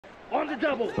On the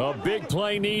double. A big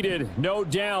play needed, no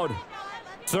doubt.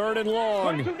 3rd and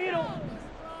long.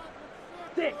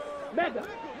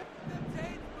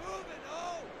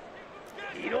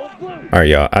 All right,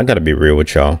 y'all. I gotta be real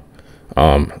with y'all.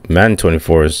 Madden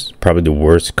 24 is probably the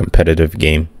worst competitive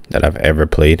game that I've ever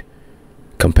played.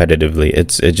 Competitively,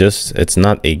 it's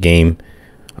not a game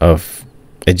of.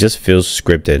 It just feels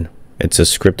scripted. It's a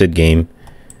scripted game.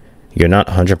 You're not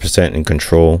 100% in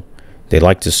control. They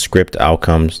like to script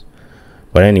outcomes.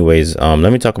 But anyways,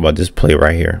 let me talk about this play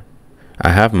right here.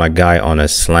 I have my guy on a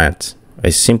slant,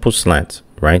 a simple slant,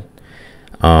 right?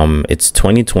 It's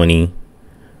 2020,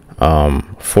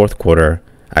 4th quarter.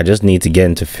 I just need to get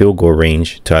into field goal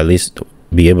range to at least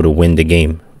be able to win the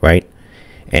game, right?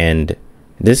 And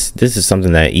this is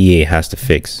something that EA has to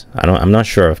fix. I'm not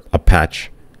sure of a patch.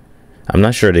 I'm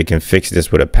not sure they can fix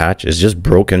this with a patch. It's just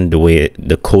broken the way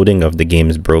the coding of the game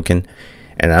is broken,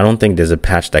 and I don't think there's a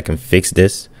patch that can fix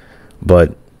this.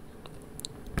 But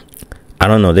I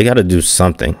don't know. They got to do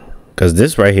something, because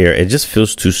this right here, it just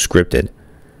feels too scripted.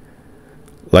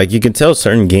 Like, you can tell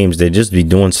certain games, they just be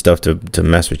doing stuff to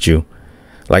mess with you.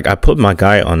 Like, I put my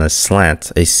guy on a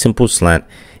slant, a simple slant,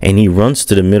 and he runs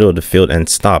to the middle of the field and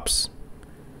stops,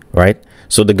 right?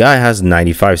 So the guy has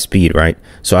 95 speed, right?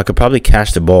 So I could probably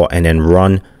catch the ball and then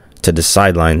run to the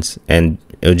sidelines, and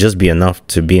it would just be enough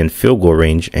to be in field goal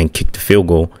range and kick the field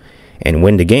goal and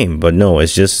win the game. But no,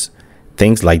 it's just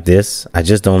things like this. I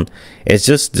just don't. It's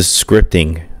just the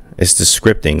scripting. It's the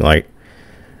scripting. Like,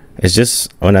 it's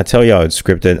just, when I tell y'all it's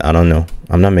scripted, I don't know.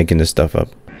 I'm not making this stuff up.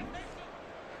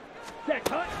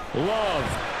 Love.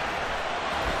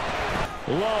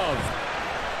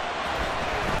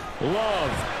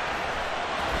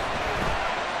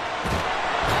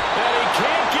 And he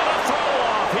can't get a throw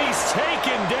off. He's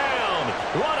taken down.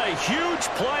 What a huge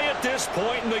play at this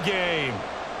point in the game.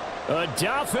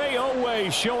 Adafe Owe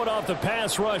showing off the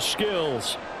pass rush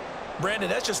skills. Brandon,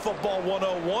 that's just football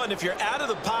 101. If you're out of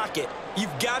the pocket,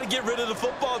 you've got to get rid of the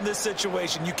football in this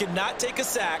situation. You cannot take a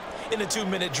sack in a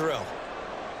 2-minute drill.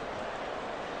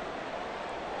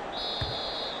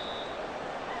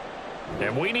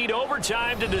 And we need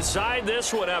overtime to decide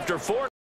this one after 4